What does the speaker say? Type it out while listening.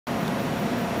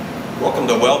Welcome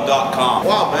to Weld.com. A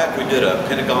while back we did a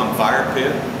Pentagon fire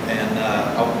pit, and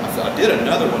I did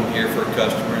another one here for a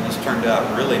customer, and this turned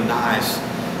out really nice.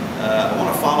 I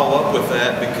want to follow up with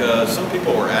that because some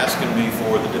people were asking me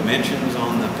for the dimensions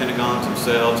on the Pentagons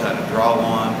themselves, how to draw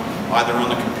one, either on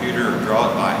the computer or draw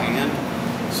it by hand.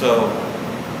 So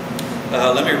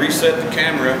let me reset the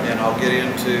camera and I'll get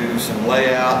into some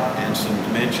layout and some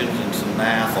dimensions and some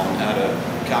math on how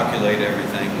to calculate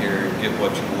everything here and get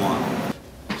what you want.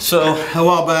 So a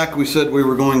while back we said we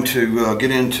were going to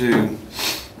get into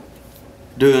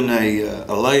doing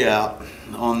a layout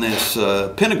on this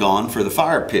Pentagon for the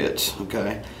fire pits,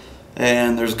 okay?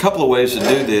 And there's a couple of ways to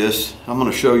do this. I'm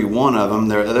going to show you one of them.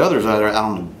 The others are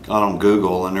out on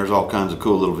Google, and there's all kinds of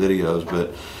cool little videos,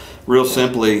 but real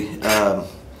simply,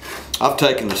 I've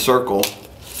taken the circle,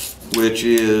 which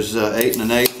is 8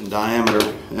 1/8 in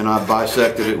diameter, and I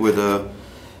bisected it with a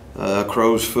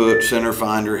crow's foot, center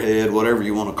finder head, whatever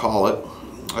you want to call it.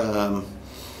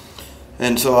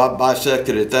 And so I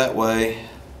bisected it that way,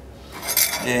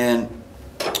 and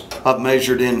I've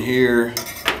measured in here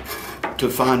to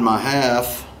find my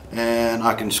half, and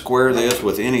I can square this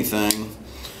with anything.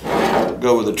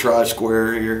 Go with a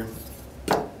tri-square here.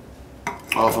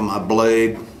 Off of my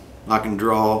blade, I can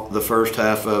draw the first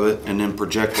half of it and then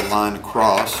project a line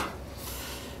across,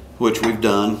 which we've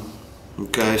done.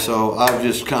 Okay, so I've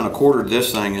just kind of quartered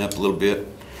this thing up a little bit.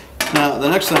 Now the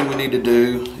next thing we need to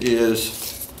do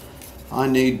is I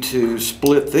need to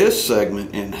split this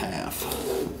segment in half.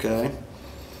 Okay,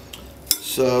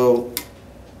 so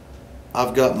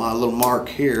I've got my little mark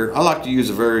here. I like to use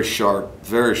a very sharp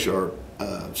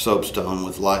soapstone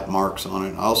with light marks on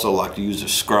it. I also like to use a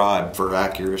scribe for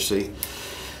accuracy.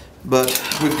 But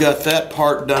we've got that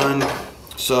part done.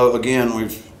 So again,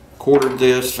 we've quartered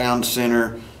this, found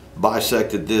center,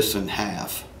 bisected this in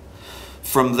half.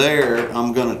 From there,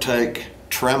 I'm going to take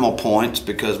Dremel points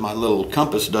because my little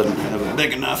compass doesn't have a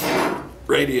big enough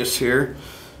radius here.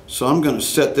 So I'm going to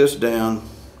set this down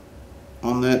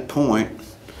on that point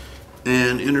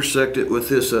and intersect it with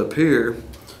this up here,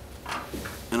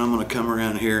 and I'm going to come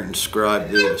around here and scribe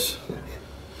this.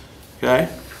 Okay?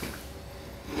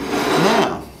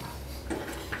 Now,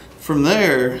 from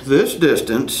there, this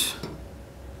distance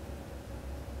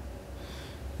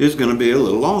is going to be a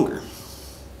little longer.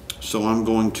 So I'm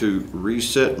going to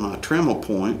reset my Dremel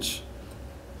points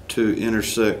to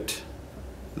intersect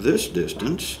this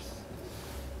distance.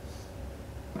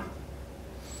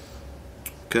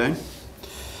 Okay?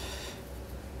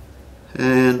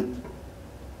 And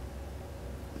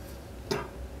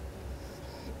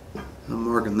I'm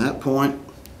marking that point.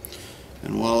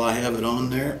 And while I have it on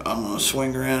there, I'm going to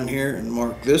swing around here and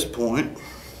mark this point.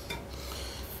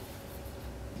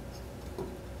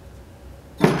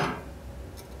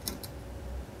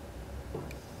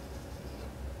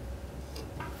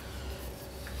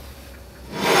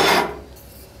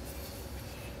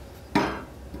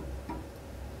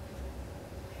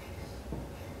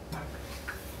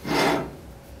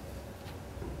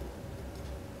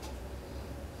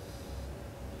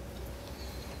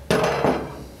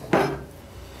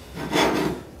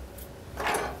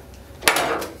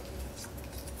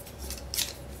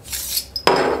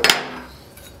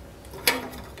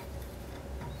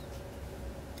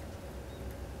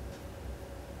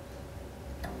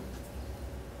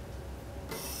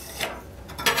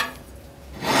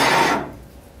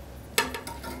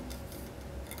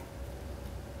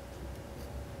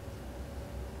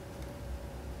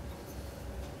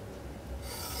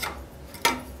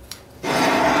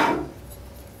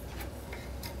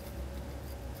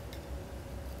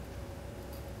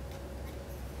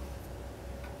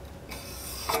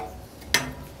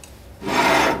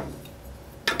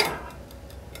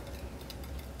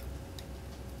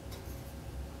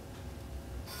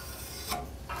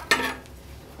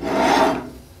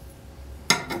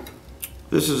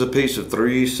 This is a piece of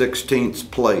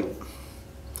 3/16 plate.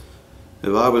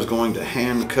 If I was going to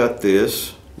hand cut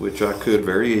this, which I could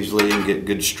very easily and get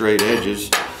good straight edges,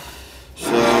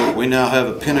 so we now have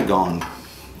a pentagon.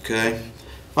 Okay,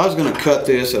 if I was going to cut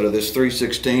this out of this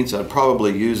 3/16, I'd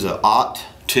probably use a aught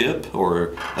tip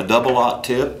or a double aught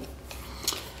tip.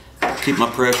 Keep my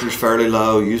pressures fairly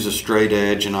low, use a straight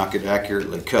edge, and I could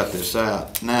accurately cut this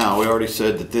out. Now, we already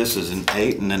said that this is an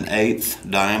 8 1/8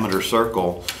 diameter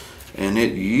circle, and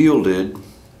it yielded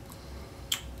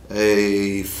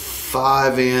a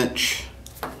 5-inch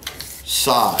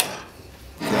side.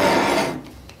 Okay.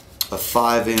 A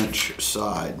 5-inch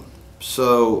side.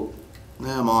 So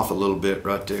now I'm off a little bit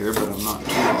right there, but I'm not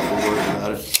too awful worried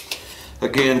about it.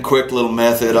 Again, quick little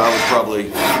method. I would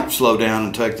probably slow down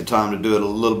and take the time to do it a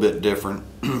little bit different.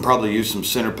 Probably use some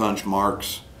center punch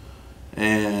marks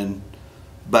and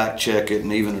back check it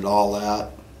and even it all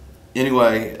out.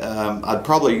 Anyway, I'd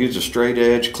probably use a straight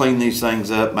edge, clean these things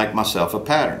up, make myself a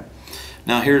pattern.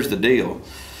 Now here's the deal.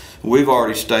 We've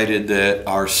already stated that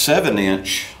our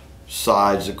 7-inch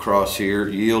sides across here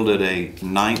yielded a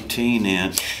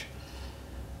 19-inch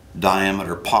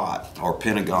diameter pot or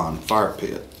Pentagon fire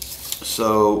pit.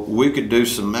 So we could do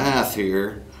some math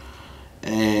here,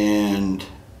 and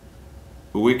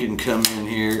we can come in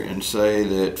here and say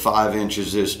that 5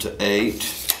 inches is to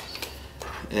 8,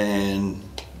 and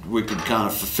we could kind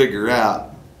of figure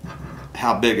out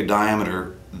how big a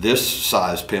diameter this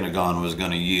size Pentagon was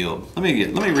going to yield. Let me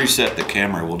reset the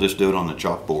camera. We'll just do it on the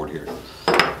chalkboard here.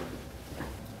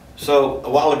 So a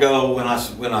while ago when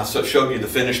I showed you the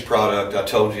finished product, I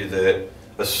told you that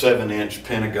a 7-inch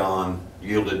Pentagon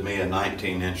yielded me a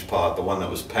 19-inch pot, the one that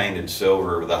was painted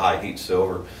silver with a high heat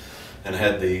silver and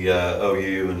had the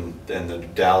OU and the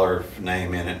dollar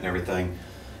name in it and everything.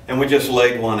 And we just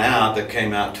laid one out that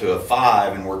came out to a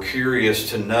 5, and we're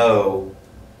curious to know,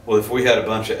 well, if we had a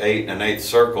bunch of 8 1/8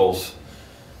 circles,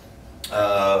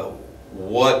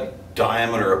 what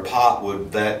diameter of pot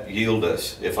would that yield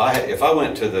us? If I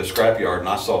went to the scrapyard and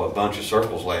I saw a bunch of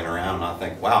circles laying around and I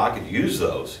think, wow, I could use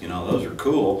those, you know, those are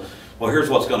cool. Well, here's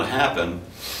what's going to happen.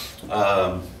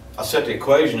 I set the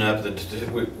equation up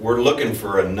that we're looking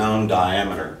for a known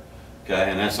diameter, okay,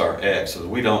 and that's our X. So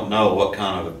we don't know what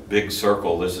kind of a big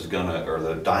circle this is going to, or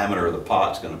the diameter of the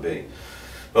pot's going to be.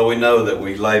 But we know that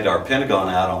we laid our Pentagon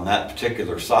out on that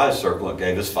particular size circle. It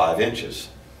gave us 5 inches.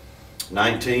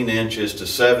 19 inches to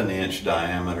 7-inch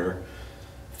diameter,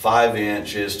 5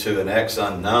 inches to an X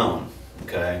unknown,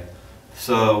 okay?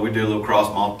 So we do a little cross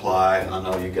multiply. I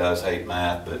know you guys hate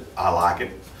math, but I like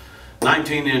it.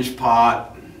 19-inch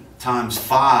pot times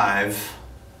 5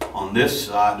 on this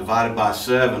side divided by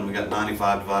 7, we got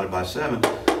 95 divided by 7.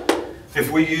 If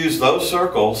we use those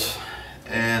circles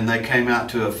and they came out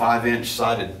to a 5-inch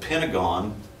sided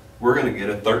Pentagon, we're going to get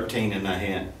a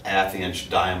 13.5 inch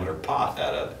diameter pot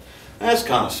out of it. That's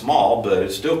kind of small, but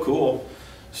it's still cool.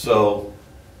 So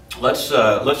let's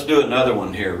do another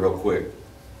one here real quick.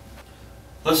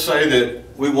 Let's say that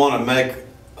we want to make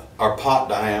our pot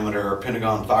diameter, or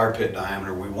Pentagon fire pit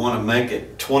diameter, we want to make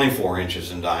it 24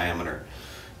 inches in diameter.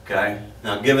 Okay.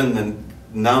 Now, given the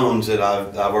knowns that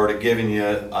I've already given you,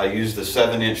 I used the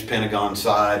 7-inch Pentagon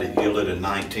side. It yielded a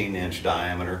 19-inch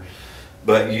diameter.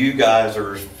 But you guys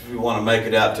you want to make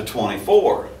it out to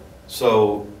 24.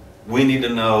 So we need to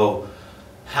know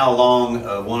how long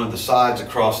one of the sides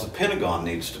across the Pentagon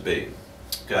needs to be.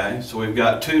 Okay, so we've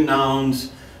got two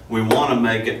knowns. We want to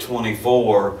make it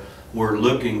 24. We're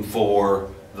looking for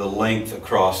the length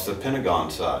across the Pentagon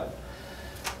side.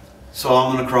 So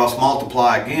I'm going to cross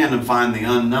multiply again and find the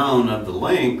unknown of the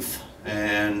length.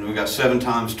 And we got 7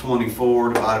 times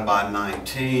 24 divided by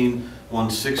 19.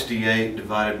 168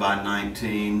 divided by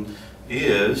 19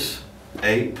 is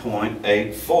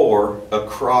 8.84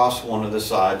 across one of the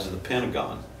sides of the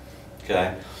Pentagon.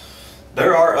 Okay.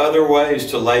 There are other ways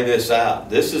to lay this out.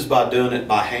 This is by doing it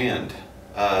by hand.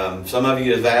 Some of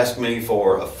you have asked me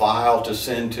for a file to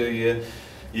send to you.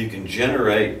 You can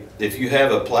generate, if you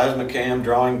have a plasma cam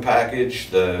drawing package,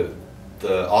 the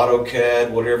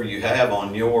AutoCAD, whatever you have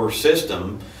on your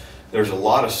system. There's a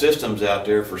lot of systems out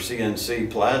there for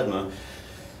CNC plasma.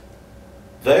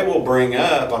 They will bring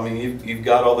up, I mean, you've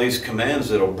got all these commands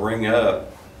that'll bring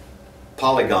up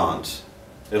polygons.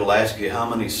 It'll ask you how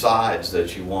many sides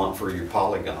that you want for your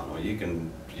polygon. Well,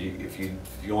 if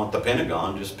you want the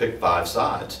Pentagon, just pick 5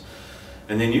 sides.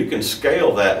 And then you can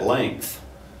scale that length.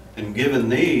 And given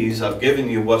these, I've given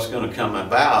you what's going to come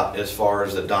about as far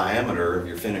as the diameter of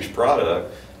your finished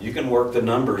product. You can work the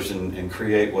numbers and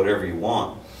create whatever you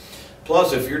want.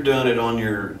 Plus, if you're doing it on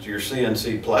your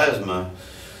CNC plasma,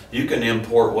 you can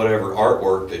import whatever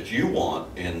artwork that you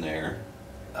want in there.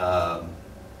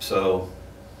 So,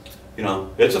 you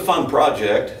know, it's a fun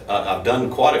project. I've done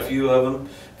quite a few of them.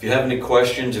 If you have any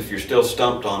questions, if you're still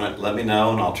stumped on it, let me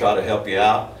know and I'll try to help you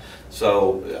out.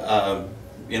 So,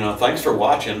 you know, thanks for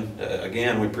watching.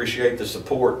 Again, we appreciate the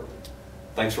support.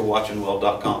 Thanks for watching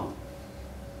Weld.com.